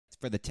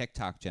for the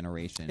TikTok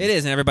generation. It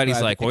is, and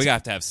everybody's like, well, we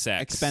have to have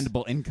sex.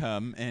 Expendable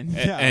income, and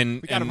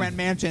we got to rent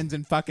mansions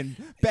and fucking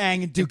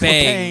bang and do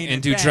cocaine.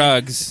 And do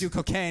drugs. Do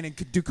cocaine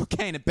and do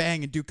cocaine and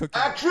bang and do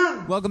cocaine.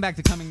 Action! Welcome back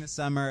to Coming This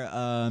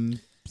Summer.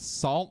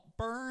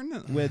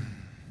 Saltburn with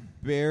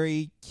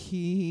Barry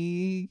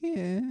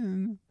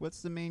Keoghan.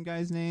 What's the main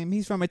guy's name?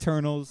 He's from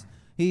Eternals.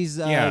 He's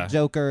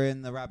Joker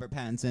in the Robert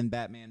Pattinson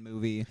Batman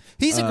movie.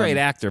 He's a great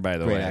actor, by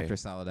the way. Great actor,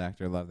 solid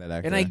actor. Love that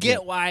actor. And I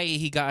get why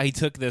he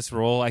took this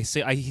role.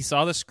 He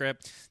saw the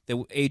script.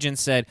 The agent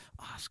said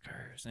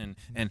Oscars and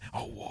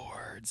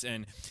awards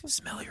and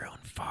smell your own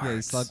farts. Yeah,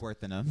 he's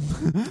Slugworth in him.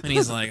 And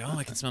he's like, oh,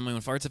 I can smell my own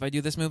farts if I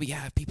do this movie.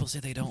 Yeah, if people say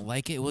they don't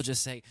like it, we'll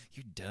just say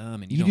you're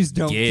dumb and you just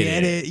don't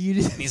get it.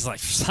 And he's like,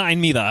 sign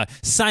me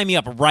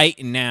up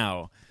right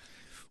now.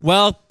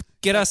 Well,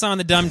 get us on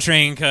the dumb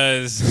train,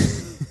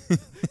 because.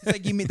 It's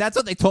like, you mean that's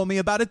what they told me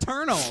about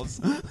Eternals?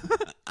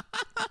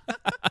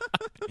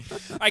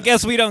 I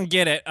guess we don't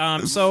get it.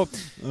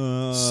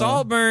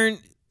 Saltburn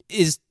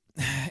is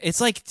it's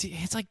like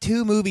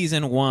two movies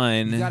in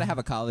one. You got to have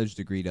a college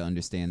degree to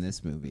understand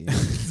this movie.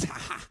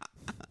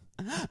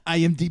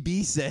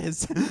 IMDb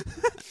says.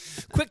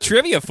 Quick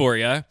trivia for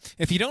you: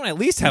 if you don't at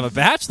least have a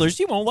bachelor's,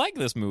 you won't like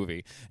this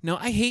movie. No,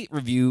 I hate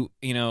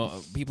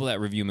people that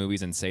review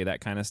movies and say that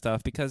kind of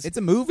stuff, because it's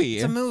a movie.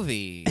 It's a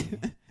movie.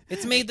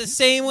 It's made the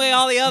same way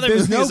all the other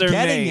movies are made. There's no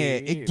getting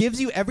it. It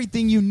gives you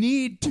everything you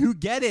need to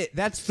get it.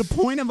 That's the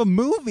point of a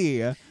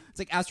movie. It's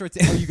like Asteroids.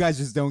 Oh, you guys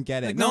just don't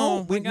get it.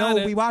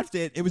 We watched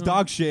it. It was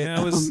dog shit.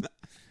 Yeah,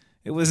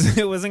 it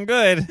wasn't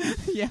good.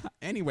 Yeah.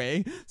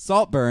 Anyway,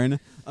 Saltburn.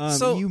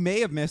 So you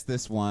may have missed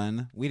this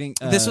one. We didn't.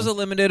 This was a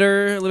limited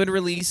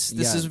release.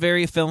 This is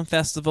very film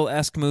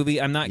festival-esque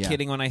movie. I'm not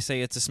kidding when I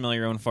say it's a smell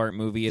your own fart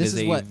movie. It is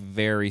a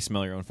very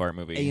smell your own fart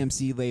movie.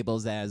 AMC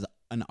labels as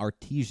an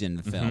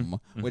artesian film,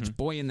 which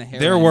Boy in the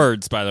Heron. Their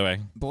words, by the way.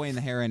 Boy in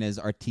the Heron is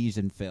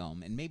artesian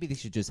film, and maybe they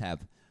should just have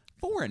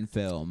foreign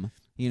film.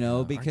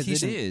 Because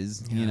artesian, it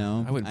is.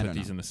 I wouldn't put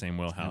these in the same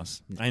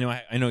wheelhouse. I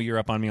know you're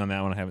up on me on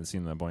that one. I haven't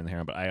seen the Boy in the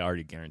Heron, but I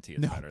already guarantee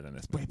it's better than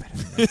this. Way better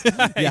than this.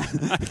 Yeah,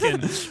 I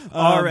can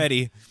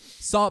already.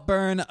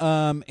 Saltburn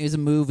is a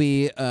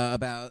movie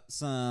about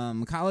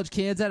some college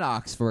kids at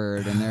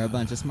Oxford, and they're a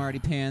bunch of smarty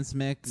pants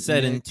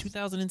Set in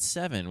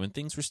 2007 when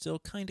things were still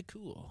kind of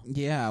cool.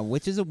 Yeah,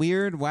 which is a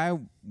weird. Why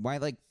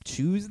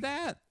choose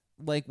that?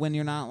 Like, when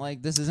you're not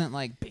this isn't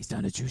based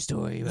on a true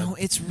story. No,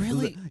 it's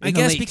really. I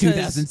guess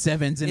because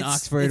 2007s in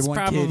Oxford. It's one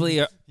probably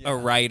kid. a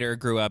writer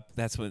grew up.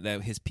 That's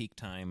his peak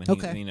time, and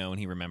and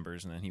he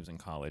remembers, and then he was in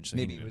college. So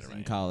maybe he was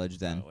in college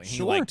then.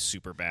 He liked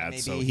Superbad,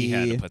 so he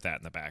had to put that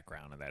in the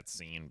background of that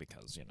scene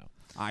because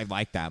I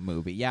like that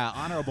movie. Yeah,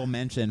 honorable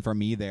mention for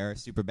me there.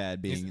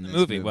 Superbad being in this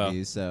movie. Well,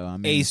 so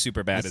a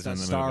Superbad is in the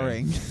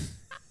starring. movie.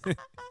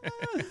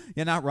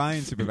 Yeah, not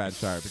Ryan Superbad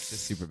Sharp. It's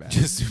just Superbad.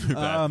 Just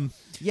Superbad.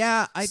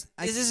 Yeah,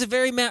 this is a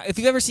very. If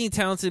you've ever seen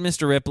Talented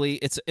Mr. Ripley,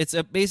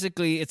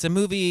 it's a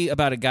movie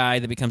about a guy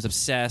that becomes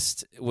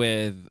obsessed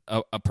with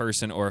a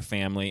person or a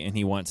family, and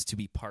he wants to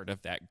be part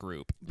of that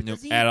group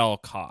at all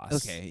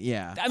costs. Okay,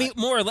 yeah. I mean,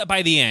 more or less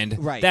by the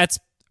end. Right. That's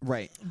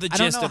right. The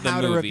gist of the movie.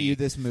 I don't know how to review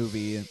this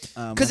movie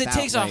because it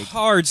takes a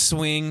hard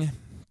swing,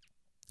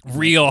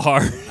 real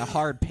hard, a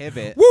hard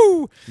pivot.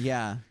 Woo!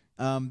 Yeah.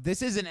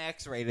 This is an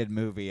X-rated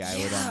movie, I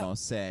would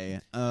almost say.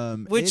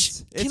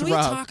 Which it's can we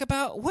rough. talk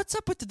about? What's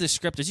up with the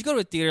descriptors? You go to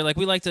a theater,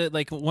 we like to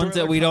ones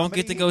that we don't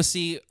get to go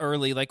see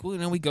early.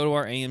 We go to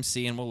our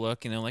AMC and we'll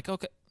look,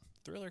 okay,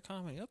 thriller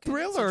comedy. Okay,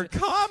 thriller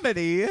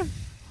comedy.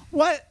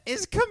 What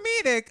is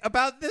comedic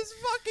about this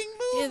fucking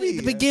movie? Yeah,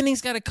 the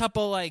beginning's got a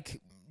couple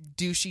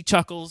douchey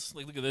chuckles.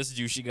 Look at this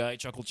douchey guy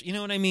chuckle. You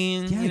know what I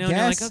mean? Yeah, and you're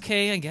like,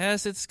 okay, I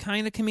guess it's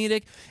kind of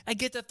comedic. I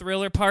get the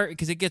thriller part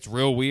because it gets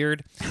real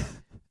weird.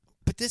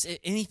 But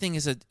anything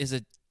is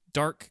a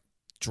dark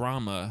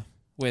drama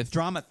with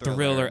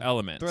thriller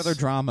elements. Thriller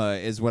drama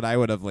is what I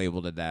would have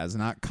labeled it as,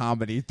 not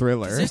comedy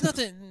thriller. There's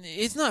nothing.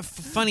 It's not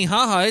funny,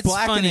 haha. It's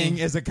Blackening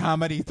funny. is a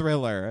comedy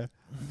thriller.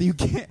 You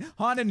can't.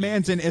 Haunted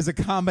Mansion is a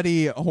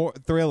comedy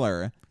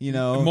thriller.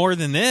 More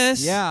than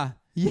this. Yeah.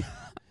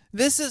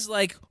 This is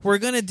we're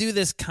going to do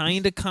this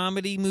kind of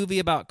comedy movie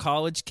about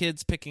college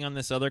kids picking on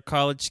this other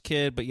college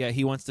kid, but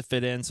he wants to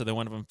fit in, so then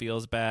one of them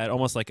feels bad.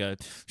 Almost like a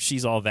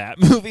She's All That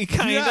movie,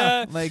 kind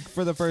of. Yeah,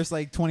 for the first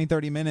 20,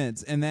 30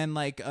 minutes. And then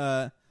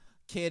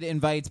kid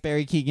invites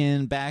Barry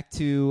Keoghan back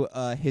to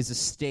his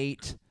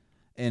estate,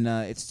 and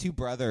it's two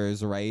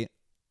brothers, right?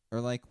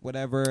 Or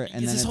whatever. And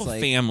then this it's whole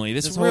family.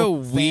 This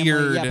real family,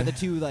 weird. Yeah, but the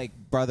two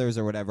brothers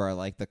or whatever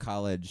are the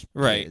college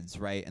kids,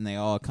 right? And they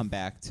all come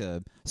back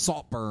to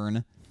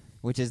Saltburn,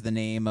 which is the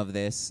name of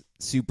this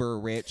super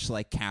rich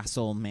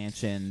castle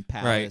mansion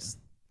palace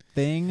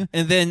thing.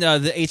 And then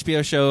the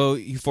HBO show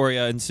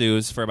Euphoria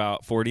ensues for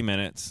about 40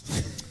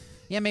 minutes.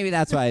 Yeah, maybe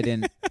that's why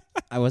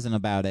I wasn't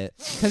about it.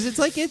 Because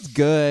it's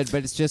good,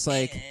 but it's just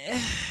I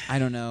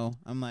don't know.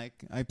 I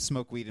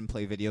smoke weed and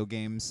play video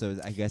games, so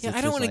I guess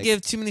I don't want to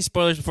give too many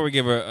spoilers before we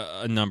give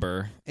a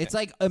number. It's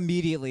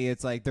immediately,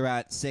 it's they're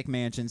at sick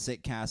mansion,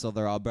 sick castle,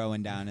 they're all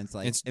broing down.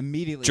 It's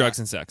immediately drugs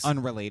and sex.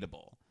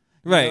 Unrelatable.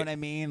 You know what I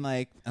mean?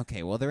 Like,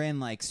 okay, well, they're in,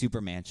 like, Super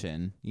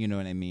Mansion. You know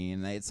what I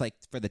mean? It's, like,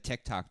 for the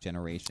TikTok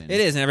generation. It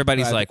is, and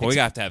everybody's like, well, we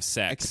have to have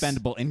sex.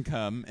 Expendable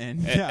income, and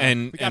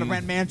we got to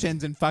rent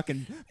mansions and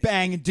fucking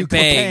bang and do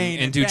cocaine.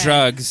 And do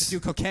drugs.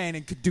 And do cocaine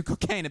and do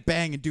cocaine and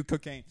bang and do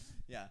cocaine.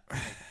 Yeah.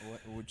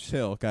 Like,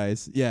 chill,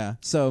 guys. Yeah.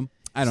 So...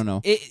 I don't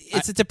know.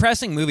 It's a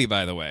depressing movie,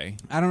 by the way.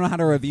 I don't know how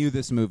to review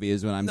this movie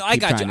is what I'm I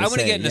got you. I want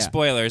to get into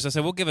spoilers. I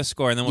said we'll give a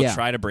score, and then we'll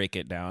try to break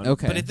it down.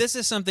 Okay. But if this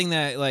is something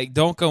that, like,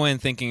 don't go in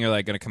thinking you're,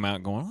 like, going to come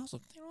out going, oh,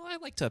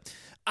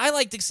 I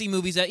like to see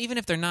movies that, even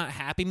if they're not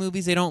happy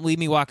movies, they don't leave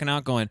me walking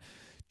out going,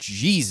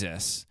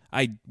 Jesus,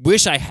 I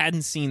wish I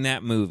hadn't seen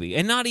that movie.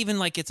 And not even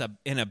like it's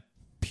in a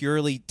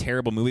purely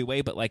terrible movie way,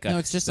 but like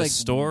it's just the like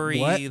story,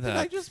 what did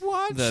I just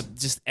watch?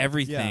 Just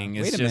everything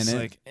is just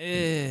minute.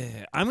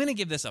 like, I'm gonna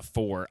give this a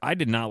 4. I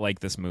did not like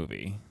this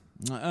movie.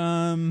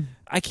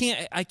 I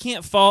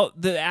can't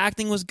fault the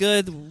acting was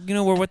good. You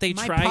know, or what they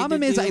tried to do. My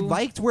problem is I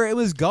liked where it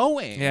was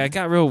going. Yeah, it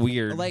got real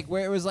weird. Like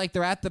where it was like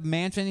they're at the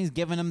mansion, he's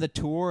giving them the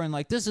tour, and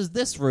like this is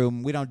this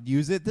room, we don't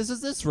use it. This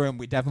is this room,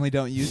 we definitely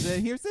don't use it.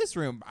 Here's this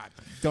room, I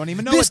don't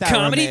even know this what that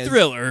comedy room is.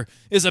 thriller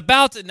is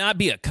about to not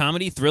be a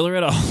comedy thriller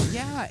at all.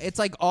 Yeah, it's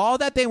like all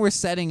that they were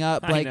setting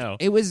up. Like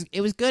it was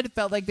good. It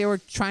felt like they were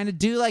trying to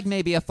do like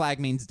maybe a flag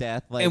means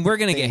death. Like, and we're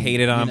gonna get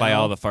hated on by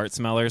all the fart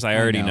smellers. I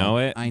already know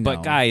it. I know.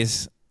 But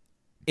guys.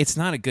 It's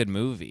not a good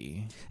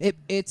movie.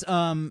 It's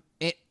Barbarian.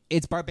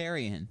 It's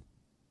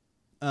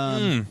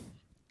Barbarian.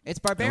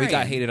 And we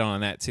got hated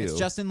on that too. It's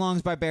Justin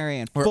Long's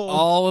Barbarian. Where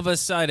all of a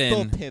sudden,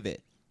 full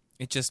pivot.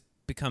 It just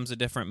becomes a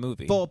different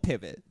movie. Full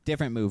pivot,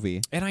 different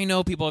movie. And I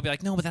know people will be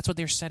like, "No, but that's what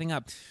they're setting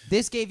up."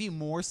 This gave you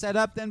more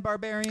setup than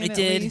Barbarian. It at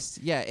did. Least.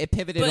 Yeah, it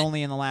pivoted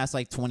only in the last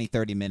like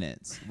 20-30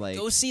 minutes. Like,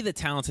 go see The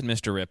Talented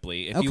Mr.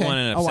 Ripley if you want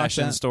an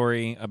obsession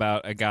story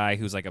about a guy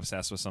who's like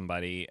obsessed with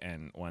somebody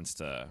and wants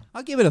to.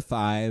 I'll give it a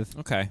 5.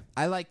 Okay.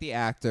 I like the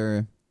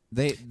actor.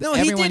 Everyone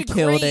he did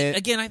killed great. It.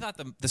 Again, I thought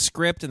the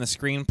script and the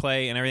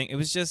screenplay and everything, it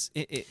was just...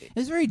 It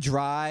was very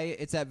dry.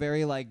 It's that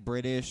very, like,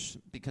 British,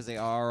 because they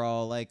are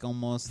all, like,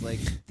 almost, like,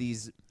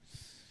 these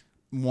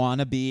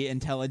wannabe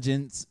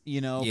intelligence,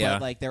 you know? Yeah.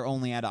 But, like, they're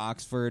only at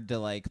Oxford to,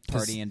 like,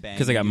 party and bang.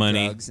 Because they got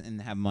money. Drugs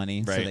and have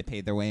money, right. So they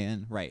paid their way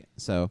in. Right.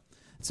 So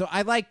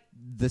I like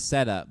the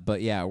setup,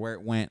 but, yeah, where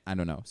it went, I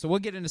don't know. So we'll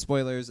get into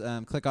spoilers.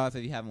 Click off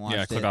if you haven't watched it.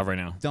 Yeah, click off right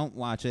now. Don't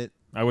watch it.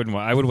 I wouldn't.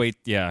 I would wait.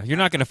 Yeah, you're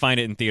not going to find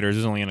it in theaters.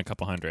 There's only in a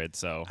couple hundred.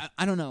 So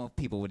I don't know if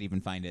people would even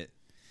find it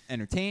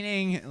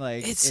entertaining.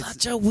 Like it's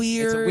such a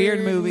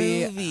weird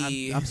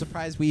movie. I'm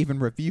surprised we even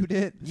reviewed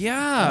it.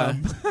 Yeah.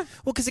 Well,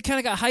 because it kind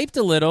of got hyped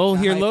a little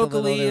here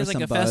locally as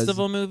like a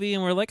festival movie,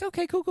 and we're like,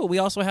 okay, cool. We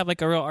also have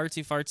like a real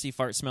artsy fartsy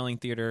fart smelling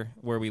theater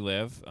where we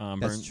live.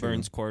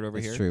 Burns Court over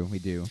here. That's true. We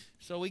do.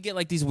 So we get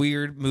like these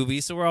weird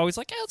movies. So we're always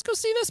like, hey, let's go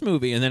see this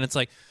movie, and then it's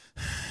like,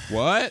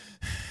 what?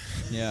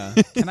 Yeah.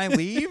 Can I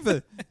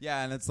leave?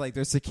 Yeah, and it's like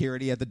there's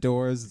security at the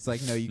doors. It's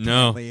like, no, you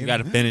can't leave. You got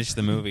to finish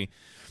the movie.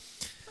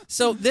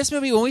 So this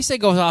movie, when we say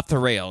goes off the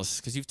rails,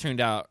 because you've tuned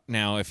out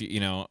now, if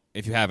you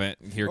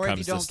haven't, here or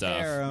comes if you don't the stuff.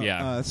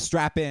 Care,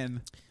 strap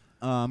in,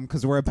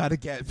 because we're about to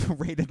get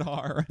rated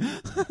R.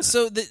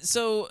 So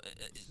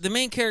the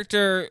main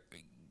character,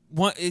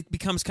 it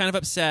becomes kind of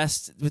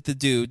obsessed with the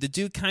dude. The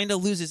dude kind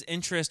of loses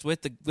interest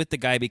with the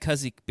guy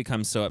because he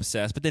becomes so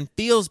obsessed, but then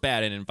feels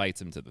bad and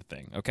invites him to the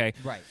thing. Okay,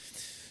 right.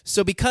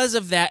 So because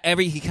of that,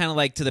 he kind of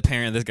like to the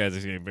parent, this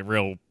guy's a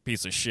real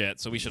piece of shit,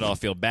 so we should all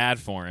feel bad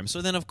for him.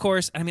 So then, of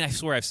course, I mean, I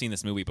swear I've seen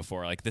this movie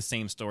before, like the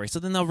same story.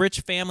 So then the rich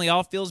family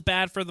all feels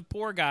bad for the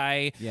poor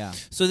guy. Yeah.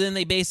 So then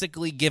they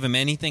basically give him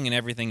anything and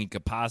everything he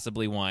could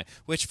possibly want,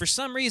 which for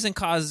some reason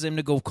causes him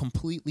to go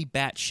completely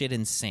batshit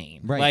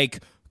insane. Right. Like,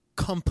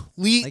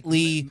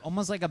 completely... Like,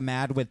 almost like a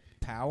mad with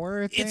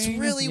power thing. It's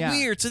really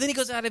weird. So then he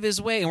goes out of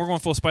his way, and we're going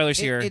full spoilers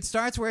here. It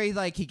starts where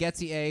he gets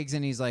the eggs,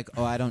 and he's like,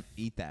 oh, I don't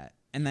eat that.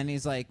 And then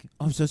he's like,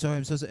 oh, I'm so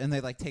sorry. And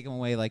they like take him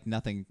away like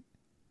nothing.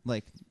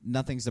 Like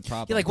nothing's the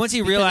problem. Yeah, like once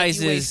he because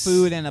realizes if you waste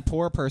food and a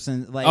poor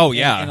person, like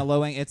in a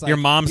low end, it's like your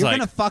mom's you're like,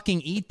 gonna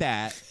fucking eat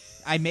that.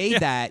 I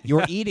made that.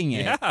 You're eating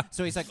it. Yeah.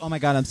 So he's like, oh my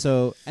god, I'm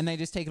so. And they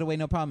just take it away,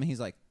 no problem. And he's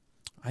like,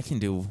 I can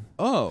do.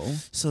 Oh,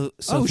 so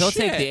if he'll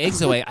take the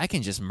eggs away, I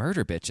can just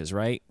murder bitches,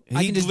 right?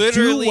 I can just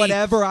do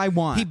whatever I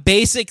want. He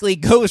basically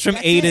goes from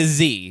A to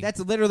Z. That's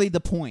literally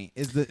the point.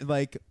 Is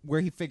like where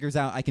he figures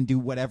out I can do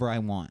whatever I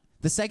want.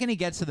 The second he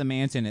gets to the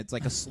mansion, it's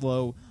like a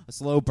slow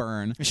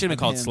burn. It should have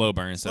been called Slow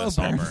Burn instead of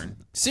Saltburn.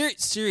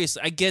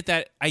 Seriously, I get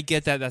that.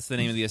 That's the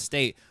name of the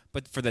estate.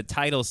 But for the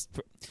titles,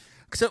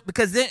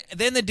 because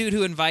then the dude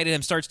who invited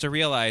him starts to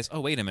realize, oh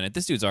wait a minute,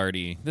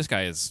 this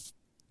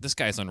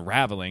guy's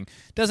unraveling.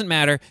 Doesn't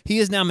matter. He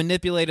is now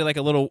manipulated like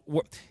a little.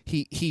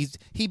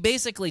 He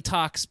basically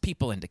talks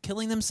people into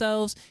killing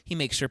themselves. He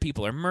makes sure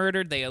people are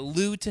murdered. They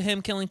allude to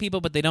him killing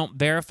people, but they don't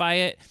verify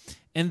it.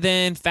 And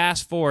then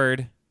fast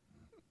forward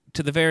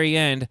to the very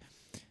end,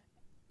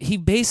 he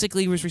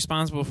basically was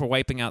responsible for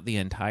wiping out the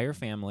entire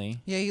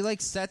family. Yeah, he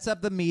like sets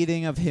up the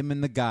meeting of him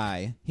and the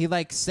guy. He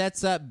like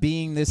sets up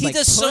being this. He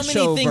does so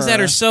many things that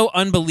are so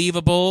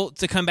unbelievable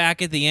to come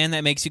back at the end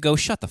that makes you go,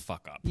 "Shut the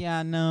fuck up."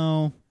 Yeah,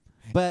 no.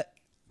 But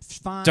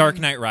fine. Dark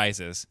Knight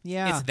Rises.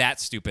 Yeah. It's that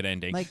stupid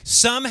ending. Like,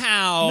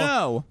 somehow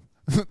no.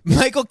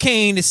 Michael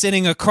Caine is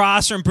sitting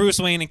across from Bruce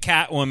Wayne and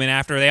Catwoman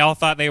after they all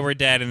thought they were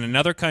dead in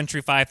another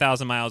country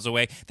 5,000 miles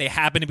away. They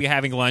happen to be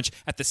having lunch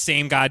at the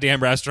same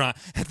goddamn restaurant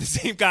at the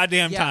same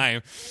goddamn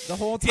time. The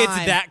whole time.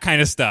 It's that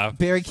kind of stuff.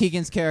 Barry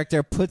Keoghan's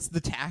character puts the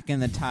tack in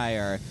the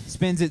tire,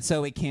 spins it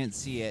so he can't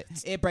see it.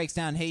 It breaks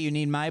down. Hey, you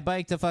need my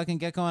bike to fucking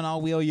get going?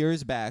 I'll wheel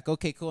yours back.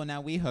 Okay, cool.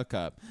 Now we hook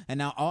up. And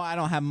now, I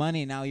don't have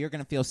money. Now you're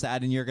going to feel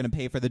sad and you're going to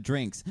pay for the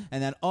drinks.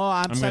 And then,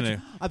 I'm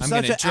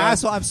such an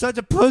asshole. I'm such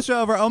a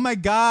pushover. Oh my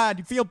God.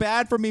 You feel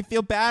bad for me.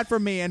 Feel bad for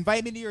me.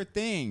 Invite me to your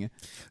thing.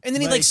 And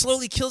then he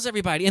slowly kills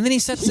everybody. And then he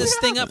sets this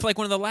thing up for like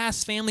one of the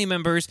last family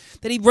members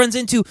that he runs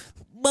into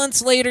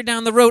months later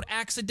down the road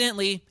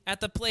accidentally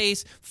at the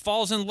place,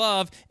 falls in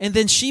love, and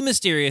then she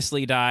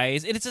mysteriously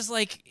dies. And it's just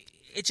like,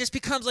 it just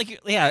becomes like,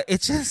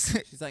 it's just.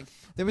 She's like,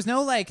 there was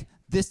no like,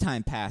 this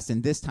time passed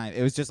and this time.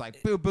 It was just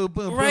like, boom, boom,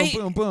 boom, right?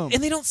 boom, boom, boom.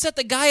 And they don't set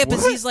the guy up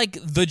as he's like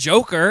the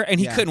Joker,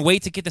 and he couldn't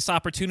wait to get this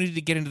opportunity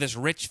to get into this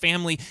rich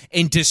family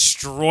and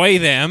destroy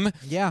them.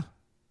 Yeah.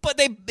 But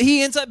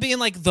he ends up being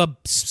like the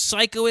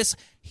psychoist.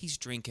 He's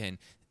drinking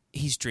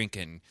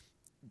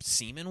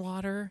semen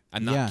water.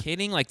 I'm not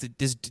kidding. Like a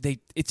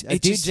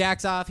dude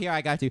jacks off here.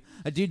 I got you.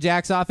 A dude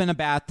jacks off in a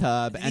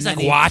bathtub, and he's then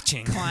like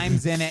watching,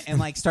 climbs in it, and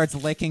like starts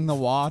licking the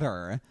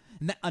water.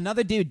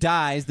 Another dude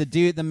dies.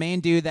 The main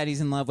dude that he's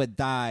in love with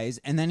dies,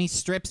 and then he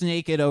strips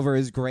naked over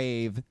his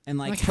grave and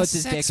like puts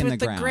his dick in the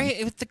ground.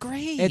 With the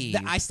grave.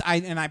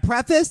 I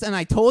prefaced and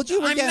I told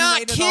you we're I'm getting not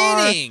rated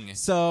kidding. R,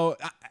 so.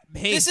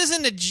 Hey, this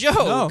isn't a joke.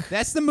 No,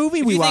 that's the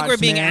movie we watched. You think watched, we're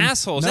being man.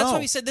 assholes? No. That's why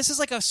we said this is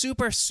like a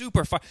super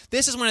far.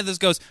 This is one of those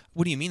goes.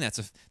 What do you mean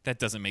that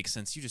doesn't make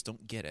sense? You just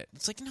don't get it.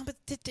 It's like no, but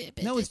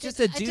no, it's just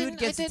a dude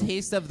gets a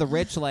taste of the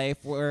rich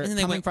life, where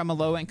coming from a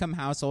low income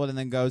household, and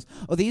then goes,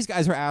 "Oh, these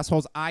guys are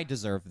assholes. I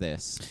deserve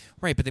this."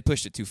 Right, but they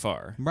pushed it too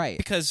far.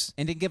 Right,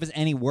 and didn't give us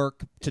any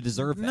work to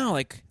deserve that. No,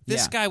 like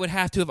this guy would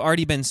have to have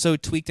already been so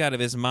tweaked out of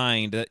his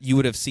mind that you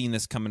would have seen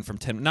this coming from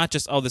 10. Not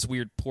just this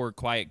weird poor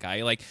quiet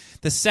guy. Like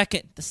the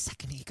second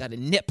he got a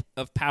nip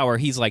of power,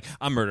 he's like,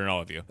 I'm murdering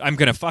all of you. I'm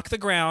gonna fuck the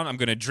ground. I'm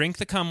gonna drink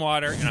the cum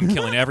water, and I'm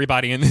killing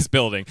everybody in this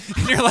building.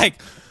 And you're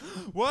like,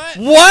 what?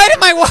 What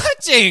am I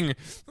watching?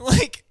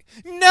 Like,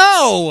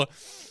 no,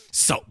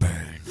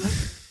 Saltburn.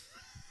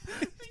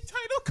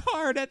 Title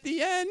card at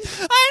the end.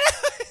 I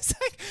know. It's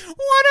like,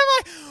 what am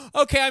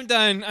I? Okay, I'm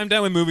done. I'm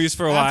done with movies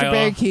for a while. After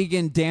Barry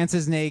Keoghan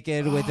dances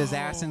naked with his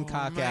ass and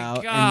cock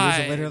out,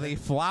 and he's literally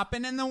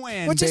flopping in the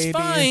wind, which baby. is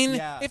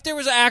fine if there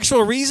was an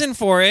actual reason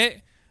for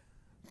it.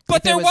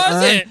 But there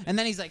wasn't. And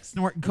then he's like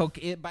snorting coke.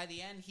 By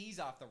the end, he's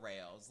off the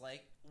rails.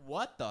 Like,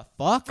 what the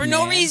fuck? For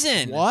no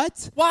reason.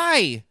 What?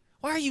 Why?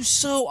 Why are you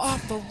so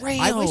off the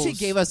rails? I wish it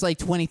gave us like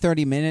 20,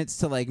 30 minutes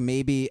to like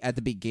maybe at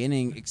the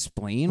beginning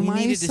explain why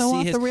he's so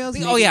off the rails.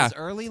 Maybe his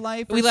early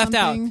life. We left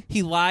out.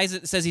 He lies.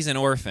 It says he's an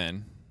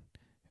orphan,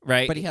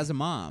 right? But he has a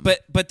mom.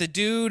 But the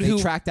dude who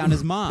tracked down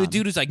his mom. The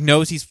dude who's like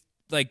knows he's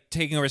like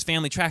taking over his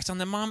family tracks down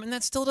the mom, and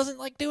that still doesn't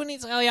like do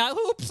anything. Oh yeah,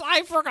 oops,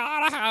 I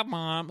forgot I have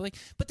mom. Like,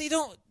 but they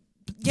don't.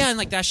 Yeah, and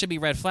like that should be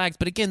red flags.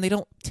 But again, they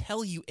don't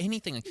tell you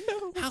anything. Like,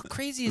 how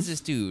crazy is this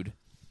dude?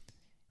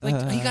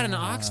 Like, he got an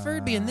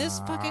Oxford being this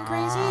fucking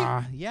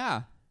crazy?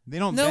 Yeah. They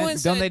don't.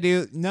 Don't they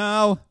do?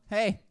 No.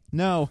 Hey.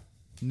 No.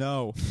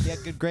 He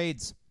had good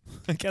grades.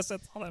 I guess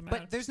that's all that matters.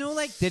 But there's no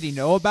like. Did he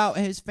know about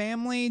his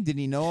family? Did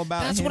he know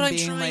about that's him what I'm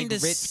being trying like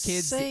to rich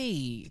kids?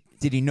 Say.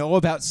 Did he know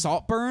about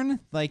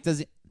Saltburn? Like, does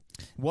it?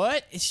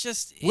 What? It's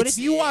just. What if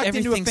you walked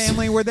into a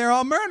family where they're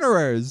all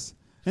murderers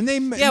and they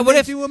what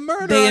if do a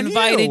murder? They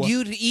invited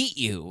you to eat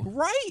you,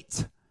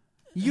 right?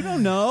 You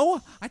don't know.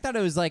 I thought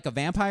it was like a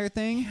vampire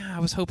thing. Yeah, I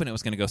was hoping it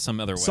was going to go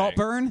some other way.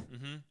 Saltburn?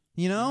 Mm-hmm.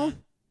 You know?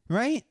 Mm-hmm.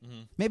 Right?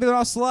 Mm-hmm. Maybe they're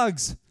all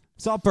slugs.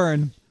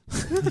 Saltburn.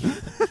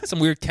 Some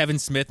weird Kevin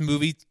Smith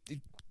movie.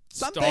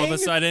 Something. All of a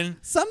sudden.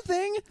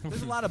 Something.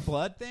 There's a lot of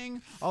blood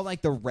thing. All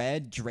like the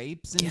red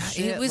drapes and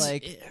shit. It was,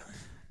 like,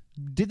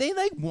 did they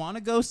like want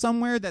to go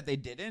somewhere that they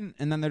didn't?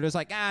 And then they're just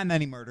like, and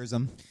then he murders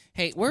them.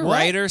 Hey, we're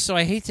writers, so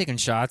I hate taking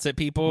shots at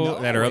people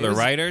that are other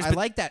writers. I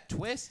like that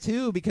twist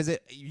too because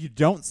you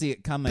don't see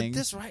it coming.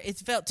 But it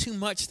felt too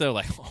much though.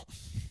 Like, do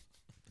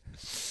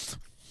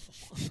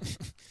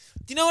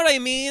you know what I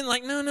mean?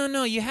 Like,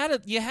 no. You had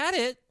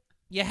it.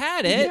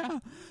 Yeah,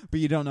 but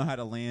you don't know how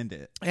to land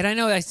it. And I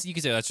know that you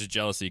could say that's just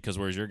jealousy because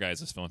where's your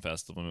guys' film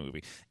festival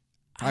movie?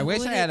 I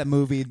wish I had a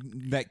movie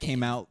that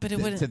came out to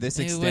this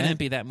extent. It wouldn't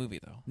be that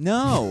movie though.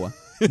 No.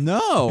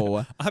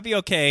 I'd be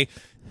okay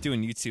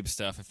doing YouTube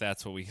stuff if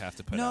that's what we have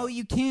to put out. No,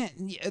 you can't.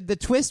 The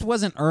twist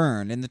wasn't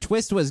earned, and the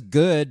twist was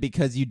good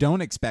because you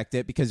don't expect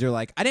it because you're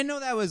like, I didn't know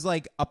that was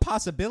like a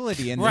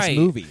possibility in this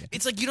movie.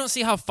 It's like you don't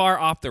see how far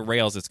off the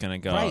rails it's going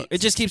to go. Right.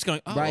 It just keeps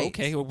going,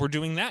 okay, well, we're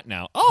doing that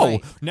now.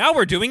 Right. Now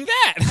we're doing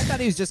that. I thought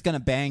he was just going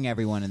to bang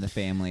everyone in the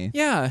family.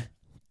 Yeah.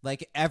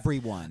 Like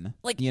everyone.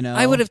 Like, you know,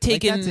 I would have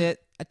taken. Like, that's it.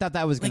 I thought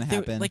that was going to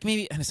happen. Like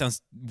maybe, and it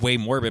sounds way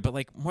morbid, but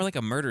like more like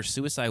a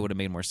murder-suicide would have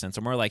made more sense.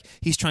 Or more like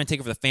he's trying to take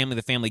over the family.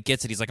 The family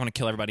gets it. He's like, I'm going to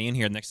kill everybody in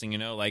here. The next thing you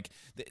know, like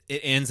it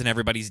ends and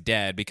everybody's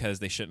dead because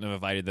they shouldn't have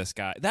invited this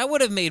guy. That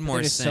would have made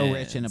more sense. They're so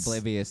rich and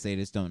oblivious, they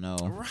just don't know.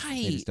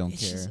 Right. They just don't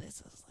care.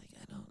 It's just like,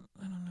 I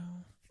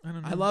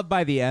don't know. I love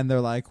by the end, they're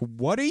like,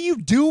 what are you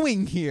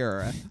doing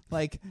here?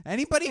 Like,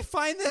 anybody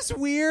find this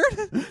weird?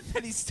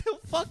 And he's still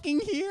fucking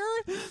here?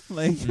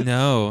 Like,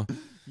 no.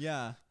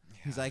 Yeah.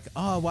 He's like,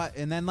 oh, what?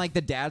 And then, like,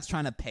 the dad's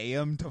trying to pay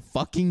him to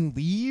fucking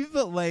leave.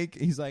 Like,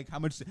 he's like, how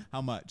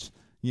much?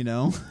 You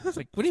know? It's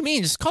like, what do you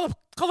mean? Just call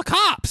the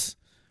cops.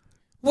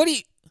 What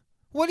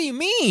do you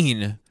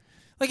mean?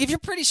 Like, if you're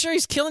pretty sure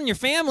he's killing your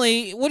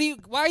family,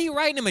 why are you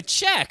writing him a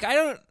check? I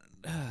don't.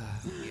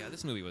 Yeah,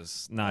 this movie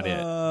was not it.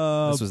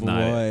 This was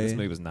not it. This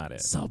movie was not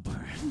it.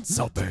 Saltburn.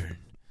 Slow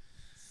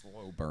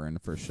burn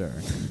for sure.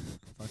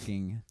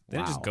 Fucking.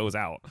 Then it just goes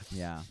out.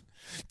 Yeah.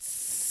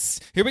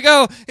 Here we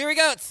go.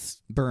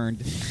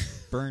 Burned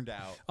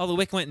out. Oh, the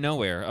wick went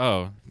nowhere.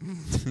 Oh,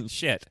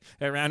 shit!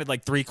 It rounded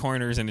like 3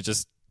 corners, and it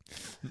just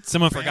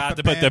someone forgot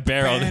to put the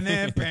barrel.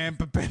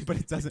 But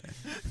it doesn't.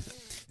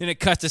 Then it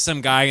cuts to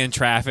some guy in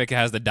traffic who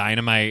has the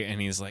dynamite,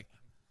 and he's like,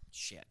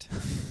 "Shit."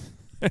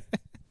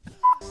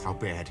 How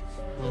bad?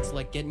 Well, it's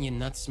like getting your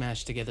nuts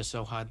smashed together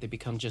so hard they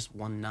become just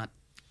one nut.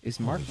 Is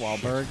Mark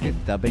Wahlberg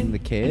dubbing the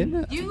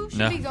kid? You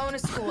should be going to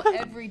school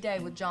every day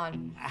with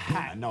John.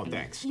 No,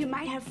 thanks. You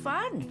might have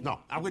fun. No,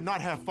 I would not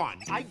have fun.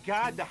 I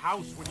guard the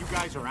house when you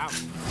guys are out.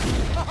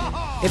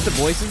 If the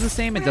voice is the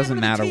same, it doesn't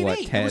matter what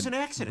Ted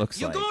looks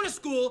You're like. going to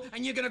school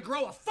and you're gonna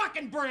grow a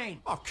fucking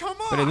brain. Oh,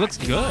 come on. But it looks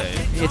good.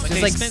 It's just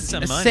they like spent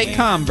some a money.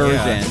 sitcom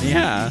version.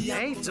 Yeah.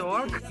 Hey,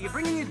 dork, you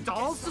bringing your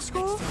dolls to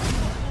school?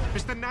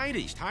 It's the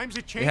 90s. Times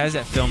have changed. It has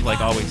that filmed like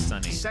Always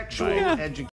Sunny. Sexual vibe. education.